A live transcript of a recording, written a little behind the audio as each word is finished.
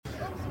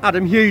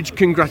Adam, huge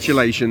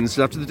congratulations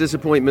after the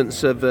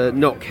disappointments of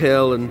Knock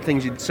Hill and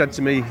things you'd said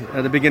to me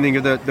at the beginning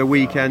of the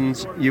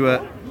weekend. You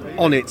were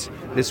on it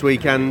this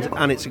weekend,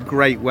 and it's a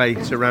great way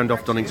to round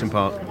off Donington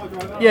Park.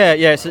 Yeah,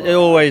 it's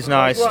always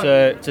nice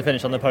to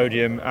finish on the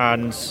podium,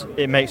 and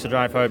it makes the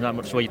drive home that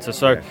much sweeter.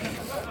 So,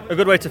 a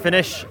good way to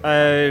finish.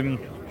 Having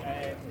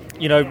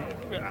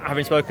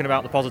spoken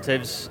about the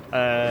positives,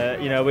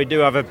 we do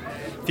have a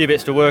few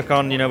bits to work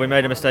on. We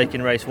made a mistake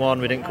in race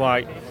 1. We didn't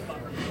quite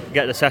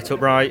get the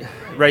setup right.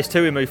 Race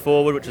 2 we moved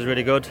forward, which was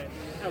really good.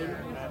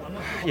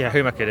 Yeah, who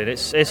am I kidding?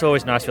 It's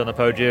always nice to be on the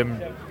podium.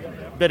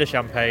 Bit of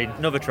champagne,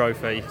 another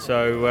trophy.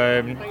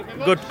 So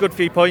good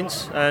few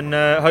points, and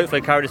hopefully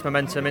carry this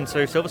momentum into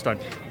Silverstone.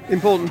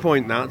 Important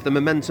point, that the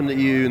momentum that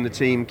you and the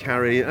team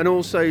carry, and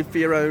also for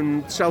your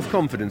own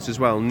self-confidence as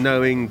well,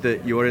 knowing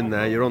that you're in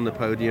there, you're on the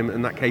podium,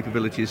 and that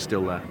capability is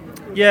still there.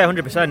 Yeah,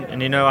 100%.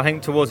 And I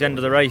think towards the end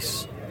of the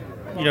race,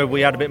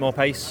 we had a bit more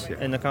pace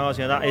in the cars.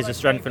 That is a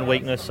strength and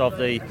weakness of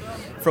the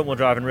front-wheel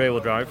drive and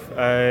rear-wheel drive.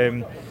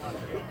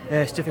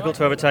 It's difficult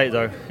to overtake,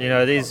 though.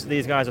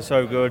 These guys are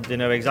so good. They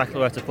know exactly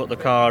where to put the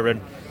car, and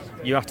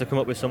you have to come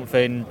up with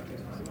something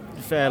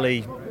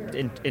fairly,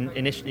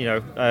 intuitive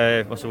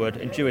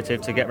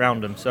to get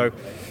round them. So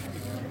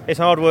it's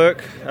hard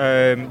work,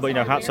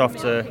 but hats off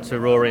to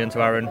Rory and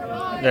to Aaron.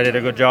 They did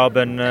a good job,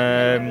 and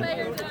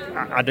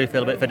I do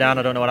feel a bit for Dan.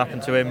 I don't know what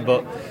happened to him,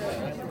 but.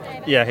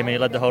 Yeah, he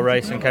led the whole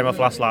race and came off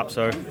last lap,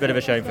 so a bit of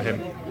a shame for him.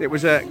 It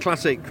was a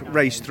classic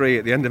race 3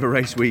 at the end of a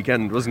race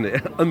weekend, wasn't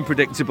it?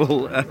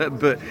 Unpredictable,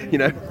 but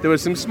there were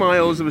some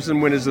smiles, there were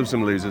some winners, there were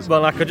some losers.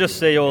 Well, I could just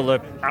see all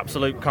the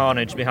absolute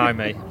carnage behind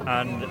me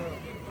and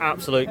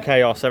absolute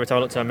chaos every time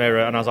I looked in the mirror,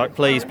 and I was like,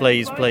 please,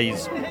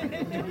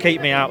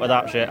 keep me out of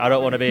that shit. I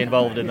don't want to be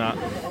involved in that.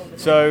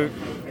 So,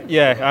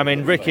 yeah,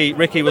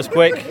 Ricky was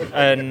quick,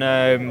 and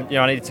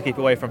I needed to keep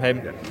away from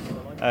him.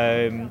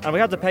 And we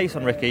had the pace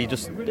on Ricky,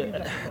 just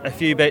a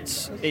few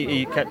bits,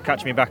 he kept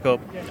catching me back up.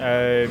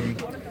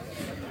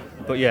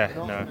 But yeah,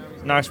 no,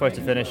 nice way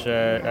to finish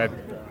a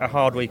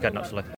hard weekend actually.